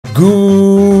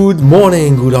Good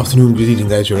morning, good afternoon, good evening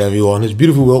guys, wherever you are on this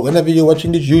beautiful world. Whenever you're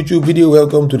watching this YouTube video,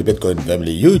 welcome to the Bitcoin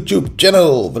Family YouTube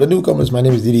channel. For the newcomers, my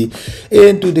name is Didi.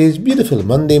 In today's beautiful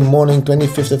Monday morning,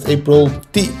 25th of April,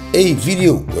 TA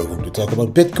video, we're going to talk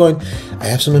about Bitcoin. I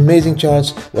have some amazing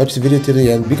charts. Watch the video to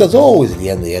the end, because always at the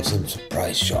end they have some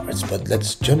surprise charts. But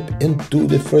let's jump into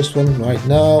the first one right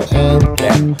now, and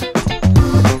bam.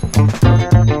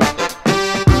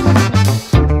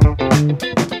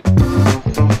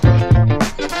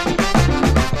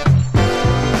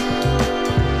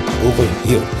 Over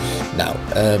here. Now,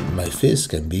 my face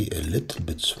can be a little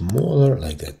bit smaller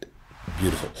like that.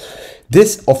 Beautiful.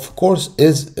 This, of course,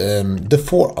 is the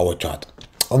 4-hour chart.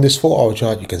 On this 4-hour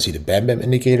chart, you can see the Bam Bam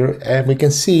indicator, and we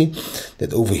can see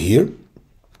that over here,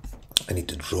 I need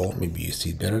to draw, maybe you see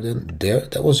it better than there,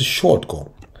 that was a short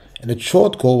call. And the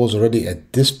short call was already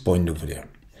at this point over there.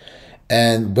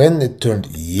 And when it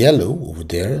turned yellow over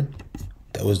there,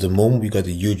 that was the moment we got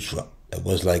a huge drop. It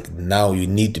was like, now you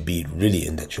need to be really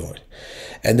in that short.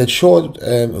 And that short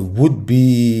would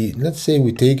be, let's say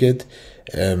we take it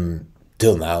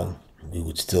till now, we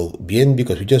would still be in,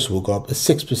 because we just woke up a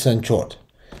 6% short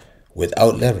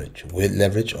without leverage. With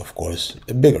leverage, of course,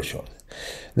 a bigger short.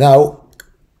 Now,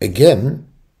 again,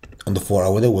 on the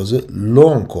 4-hour, there was a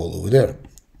long call over there.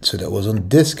 So that was on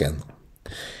this candle.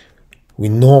 We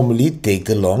normally take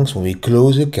the longs when we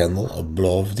close a candle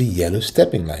above the yellow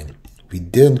stepping line. We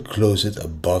didn't close it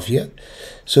above yet,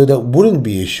 so that wouldn't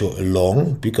be a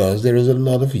long, because there is a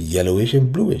lot of yellowish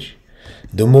and bluish.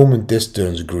 The moment this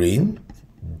turns green,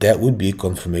 that would be a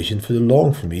confirmation for the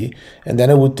long for me, and then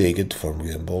I would take it, for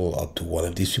example, up to one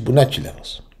of these Fibonacci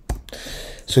levels.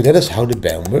 So that is how the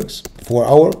BAM works.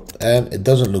 4-hour, it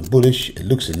doesn't look bullish, it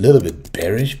looks a little bit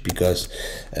bearish, because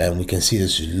we can see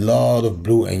there's a lot of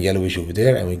blue and yellowish over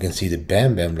there, and we can see the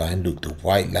Bam Bam line. Look, the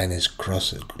white line is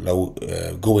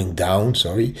going down,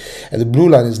 sorry, and the blue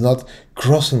line is not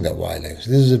crossing that white line. So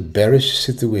this is a bearish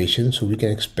situation, so we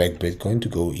can expect Bitcoin to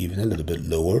go even a little bit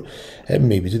lower, and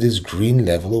maybe to this green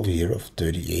level over here of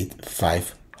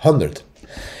 38,500.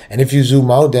 And if you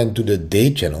zoom out then to the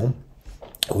day channel,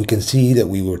 we can see that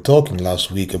we were talking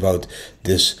last week about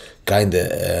this kind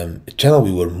of channel.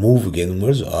 We were moving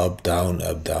inwards, up, down,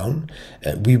 up, down.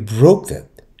 We broke that.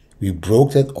 We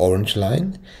broke that orange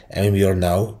line, and we are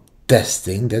now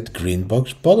testing that green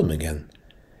box bottom again.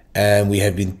 And we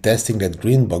have been testing that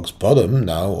green box bottom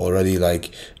now already,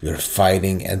 like we're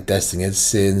fighting and testing it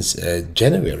since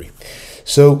January.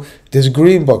 So this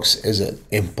green box is an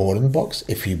important box.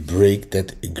 If we break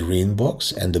that green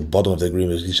box, and the bottom of the green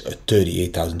box is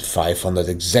 38,500,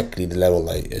 exactly the level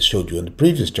I showed you in the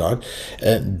previous chart,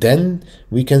 then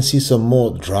we can see some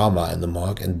more drama in the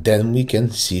market, and then we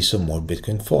can see some more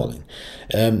Bitcoin falling.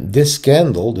 This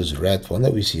candle, this red one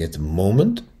that we see at the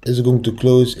moment, is going to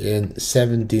close in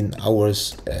 17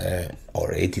 hours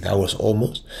or 18 hours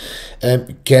almost.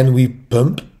 Can we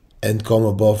pump and come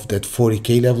above that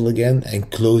 40k level again and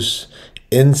close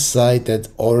inside that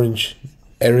orange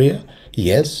area?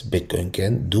 Yes, Bitcoin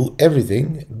can do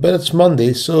everything, but it's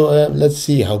Monday, so let's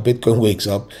see how Bitcoin wakes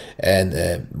up and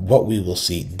what we will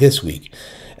see this week.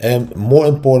 More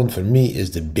important for me is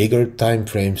the bigger time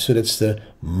frame, so that's the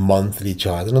monthly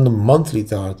chart. And on the monthly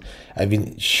chart, I've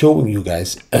been showing you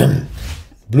guys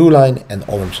blue line and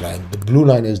orange line. The blue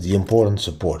line is the important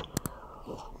support.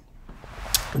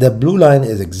 The blue line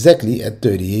is exactly at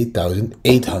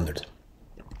 38,800.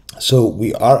 So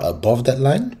we are above that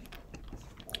line,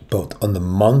 but on the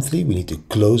monthly we need to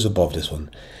close above this one,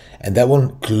 and that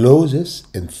one closes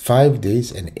in 5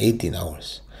 days and 18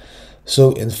 hours.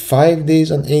 So in 5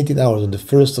 days and 18 hours, on the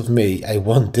 1st of May, I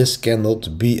want this candle to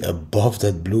be above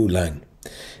that blue line.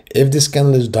 If this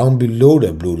candle is down below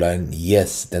that blue line,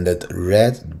 yes, then that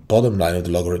red bottom line of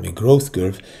the logarithmic growth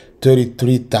curve,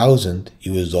 33,000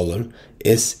 US dollar,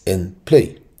 is in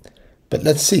play. But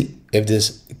let's see if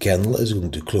this candle is going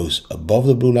to close above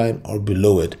the blue line or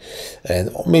below it,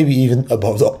 and or maybe even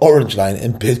above the orange line.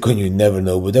 In Bitcoin, you never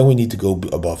know, but then we need to go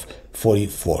above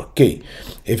 44k.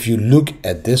 If you look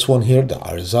at this one here, the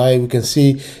RSI, we can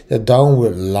see the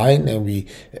downward line, and we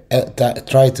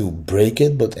try to break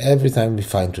it, but every time we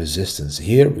find resistance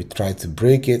here, we try to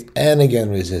break it, and again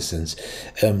resistance.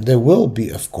 There will be,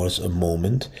 of course, a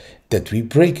moment that we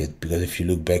break it, because if you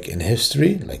look back in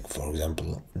history, like for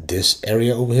example this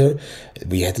area over here,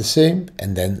 we had the same,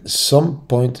 and then some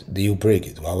point you break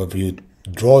it. However you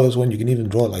draw this one, you can even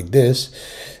draw it like this,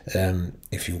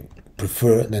 if you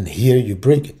prefer, then here you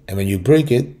break it, and when you break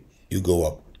it, you go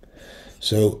up.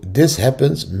 So this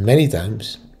happens many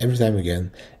times, every time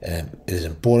again, it is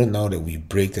important now that we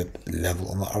break that level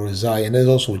on the RSI, and that's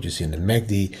also what you see in the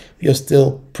MACD. We are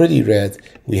still pretty red.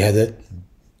 We had a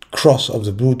cross of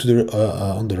the blue to the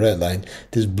on the red line.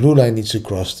 This blue line needs to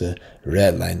cross the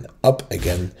red line up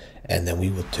again, and then we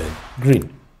will turn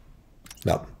green.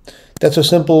 Now, that's how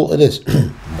simple it is.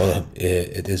 Well,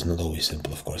 it is not always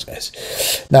simple, of course, guys.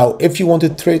 Now, if you want to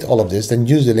trade all of this, then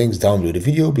use the links down below the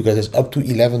video, because it's up to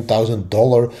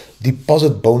 $11,000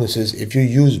 deposit bonuses if you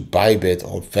use Bybit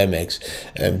or Femex.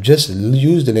 Just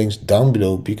use the links down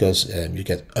below, because you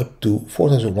get up to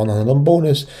 4,100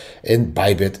 bonus in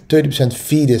Bybit, 30%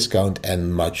 fee discount,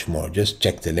 and much more. Just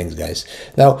check the links, guys.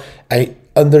 Now, I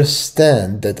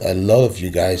understand that a lot of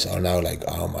you guys are now like,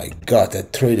 oh my god,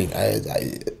 that trading,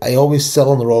 I always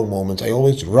sell in the wrong moments, I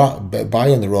always buy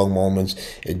in the wrong moments,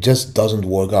 it just doesn't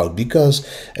work out, because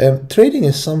trading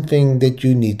is something that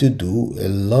you need to do a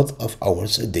lot of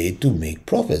hours a day to make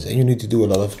profits, and you need to do a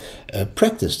lot of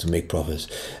practice to make profits.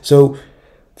 So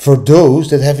for those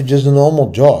that have just a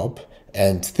normal job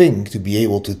and think to be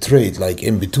able to trade like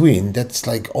in between, that's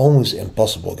like almost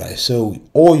impossible, guys. So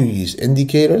or you use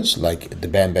indicators like the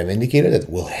Bam Bam indicator that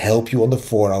will help you on the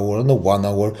 4 hour, on the 1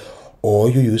 hour, or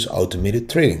you use automated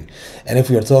trading. And if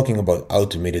we are talking about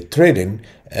automated trading,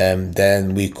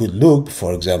 then we could look,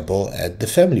 for example, at the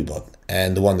family bot,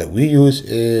 and the one that we use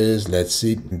is, let's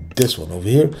see, this one over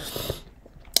here,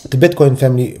 the Bitcoin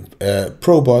Family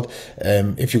Pro bot.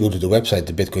 If you go to the website,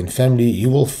 the Bitcoin Family, you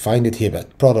will find it here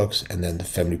at products, and then the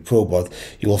Family Pro bot.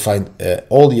 You will find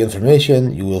all the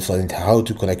information. You will find how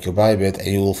to connect your Bybit, and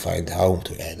you will find how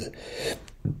to add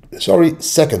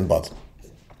second bot.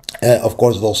 Of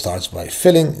course, it all starts by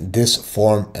filling this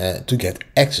form to get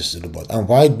access to the bot. And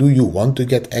why do you want to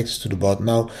get access to the bot?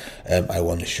 Now, I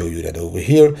want to show you that over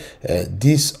here.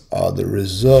 These are the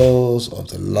results of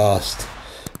the last.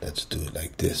 Let's do it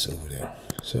like this over there.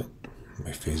 So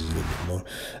my face is a little bit more.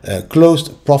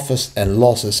 Closed profits and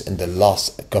losses in the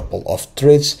last couple of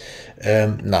trades.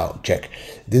 Now check.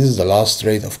 This is the last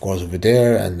trade, of course, over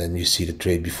there, and then you see the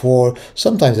trade before.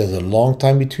 Sometimes there's a long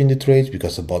time between the trades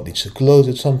because the bot needs to close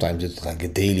it. Sometimes it's like a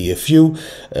daily, a few.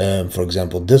 For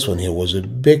example, this one here was a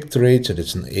big trade, so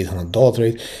it's an $800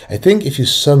 trade. I think if you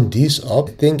sum these up,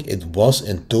 I think it was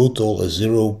in total a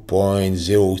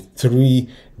 0.03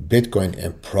 Bitcoin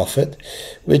in profit,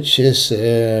 which is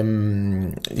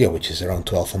which is around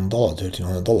 $1,200,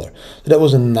 $1,300. So that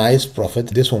was a nice profit.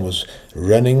 This one was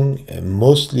running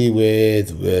mostly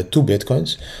with 2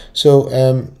 Bitcoins. So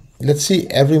let's see,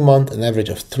 every month an average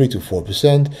of 3 to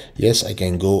 4%. Yes, I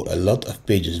can go a lot of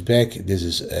pages back. This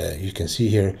is you can see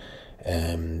here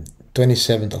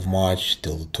 27th of March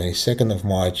till the 22nd of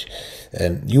March.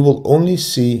 You will only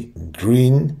see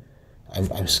green.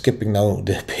 I'm skipping now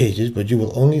the pages, but you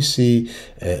will only see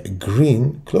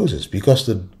green closes, because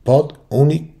the bot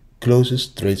only closes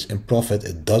trades in profit.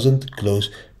 It doesn't close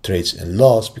trades in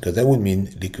loss, because that would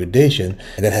mean liquidation,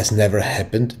 and that has never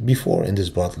happened before in this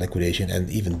bot, liquidation. And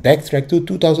even backtrack to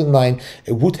 2009,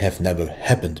 it would have never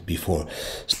happened before.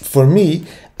 For me,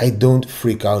 I don't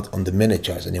freak out on the minute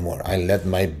charts anymore. I let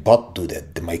my bot do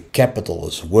that. My capital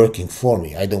is working for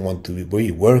me. I don't want to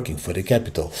be working for the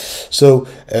capital. So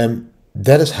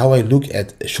that is how I look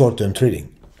at short-term trading.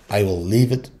 I will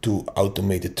leave it to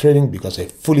automated trading because I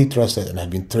fully trust it, and I've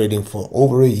been trading for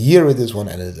over a year with this one,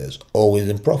 and it is always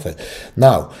in profit.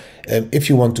 Now, if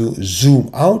you want to zoom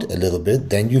out a little bit,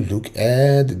 then you look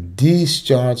at these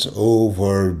charts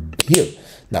over here.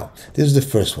 Now, this is the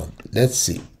first one. Let's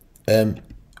see.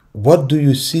 What do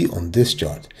you see on this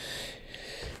chart?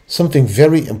 Something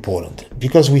very important,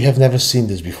 because we have never seen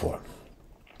this before.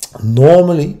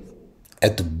 Normally,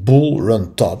 at the bull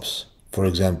run tops, for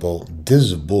example, this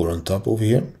is a bull run top over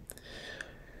here,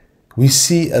 we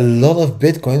see a lot of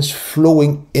Bitcoins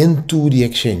flowing into the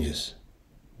exchanges,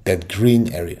 that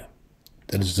green area.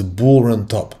 That is the bull run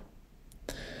top.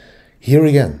 Here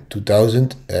again,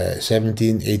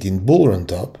 2017-18 bull run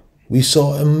top, we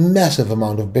saw a massive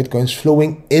amount of Bitcoins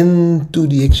flowing into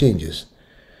the exchanges.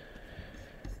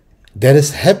 That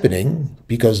is happening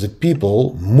because the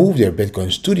people move their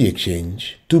Bitcoins to the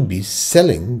exchange to be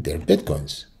selling their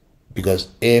Bitcoins. Because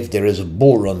if there is a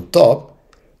bull run top,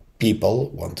 people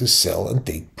want to sell and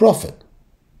take profit.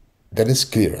 That is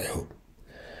clear, I hope.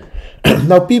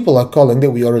 Now people are calling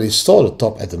that we already saw the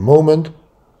top at the moment,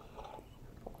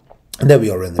 and that we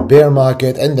are in the bear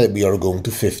market, and that we are going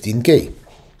to 15K.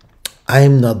 I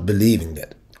am not believing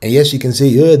that. And yes, you can say,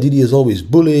 yeah, Didi is always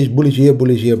bullish, bullish here,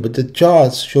 but the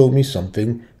charts show me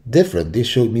something different. They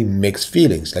showed me mixed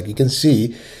feelings. Like you can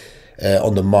see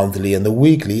on the monthly and the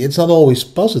weekly, it's not always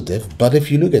positive. But if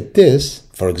you look at this,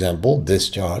 for example, this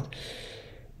chart,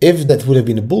 if that would have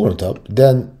been a bull run top,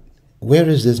 then where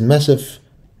is this massive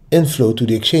inflow to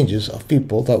the exchanges of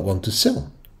people that want to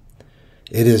sell?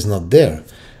 It is not there.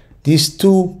 These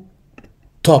two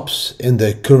tops in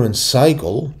the current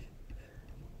cycle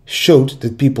showed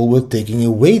that people were taking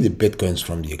away the Bitcoins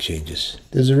from the exchanges.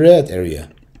 There's a red area.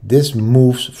 This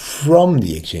moves from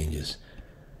the exchanges.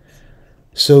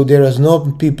 So there is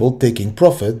no people taking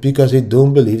profit because they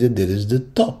don't believe that this is the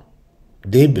top.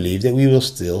 They believe that we will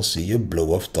still see a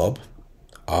blow-off top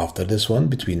after this one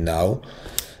between now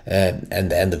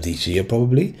and the end of this year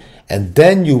probably. And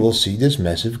then you will see this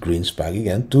massive green spike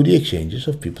again to the exchanges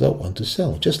of people that want to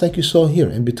sell. Just like you saw here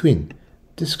in between.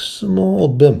 This small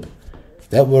bump.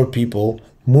 That were people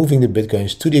moving the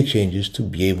Bitcoins to the exchanges to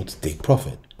be able to take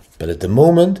profit. But at the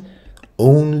moment,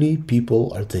 only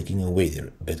people are taking away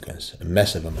their Bitcoins, a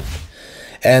massive amount.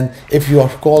 And if you are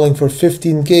calling for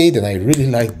 15K, then I really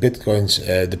like Bitcoin's,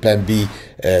 the Plan B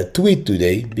tweet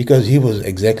today, because he was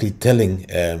exactly telling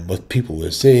what people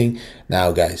were saying.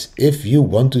 Now guys, if you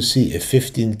want to see a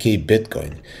 15K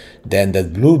Bitcoin, then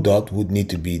that blue dot would need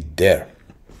to be there.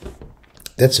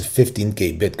 That's a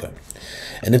 15K Bitcoin.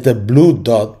 And if the blue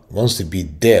dot wants to be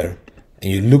there,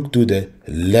 and you look to the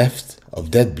left of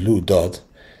that blue dot,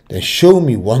 then show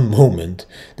me one moment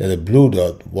that the blue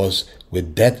dot was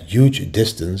with that huge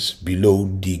distance below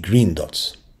the green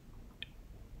dots.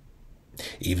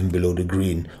 Even below the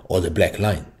green or the black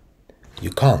line.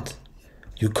 You can't.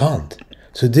 You can't.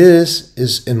 So this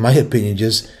is, in my opinion,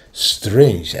 just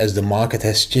strange, as the market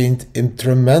has changed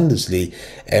tremendously,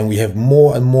 and we have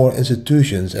more and more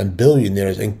institutions and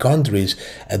billionaires and countries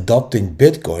adopting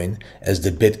Bitcoin as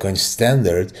the Bitcoin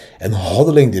standard and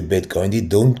hodling the Bitcoin. They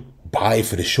don't buy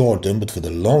for the short term but for the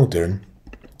long term.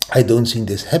 I don't see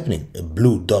this happening, a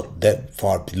blue dot that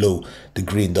far below the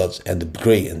green dots and the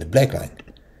gray and the black line.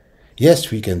 Yes,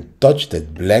 we can touch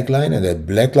that black line, and that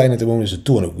black line at the moment is a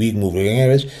 200-week moving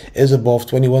average, is above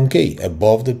 21K,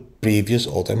 above the previous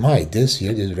all-time high. This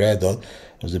here, this red dot,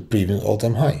 was the previous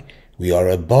all-time high. We are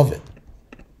above it.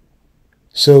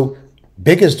 So,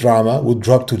 biggest drama would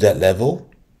drop to that level.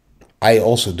 I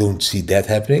also don't see that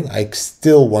happening. I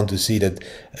still want to see that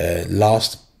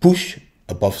last push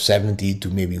above 70 to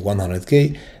maybe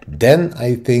 100K. Then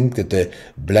I think that the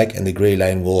black and the gray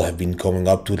line will have been coming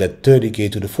up to that 30K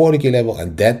to the 40K level,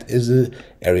 and that is the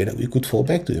area that we could fall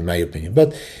back to, in my opinion.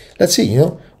 But let's see,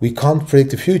 we can't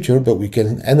predict the future, but we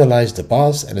can analyze the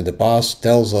past, and in the past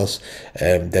tells us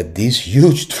that these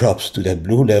huge drops to that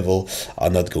blue level are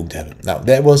not going to happen. Now,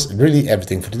 that was really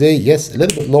everything for today. Yes, a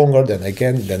little bit longer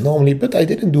than normally, but I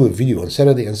didn't do a video on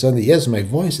Saturday and Sunday. Yes, my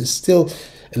voice is still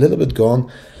a little bit gone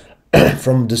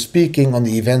from the speaking on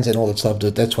the events and all that stuff.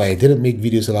 That's why I didn't make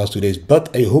videos the last 2 days.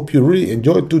 But I hope you really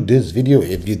enjoyed today's video.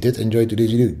 If you did enjoy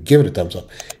today's video, give it a thumbs up,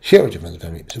 share it with your friends and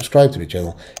family, subscribe to the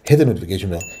channel, hit the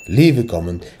notification bell, leave a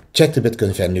comment, check the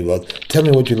Bitcoin family world, tell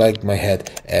me what you like, my head,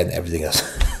 and everything else.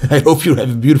 I hope you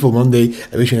have a beautiful Monday.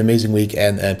 I wish you an amazing week.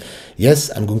 And yes,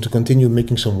 I'm going to continue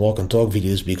making some walk and talk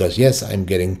videos, because yes, I'm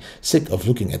getting sick of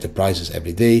looking at the prices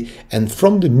every day. And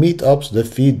from the meetups, the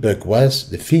feedback was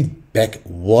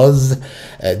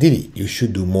Didi, you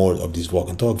should do more of these walk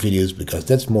and talk videos, because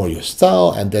that's more your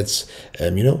style, and that's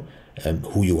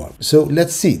who you are. So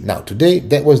let's see. Now today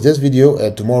that was this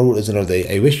video. Tomorrow is another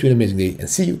day. I wish you an amazing day, and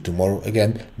see you tomorrow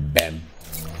again. Bam.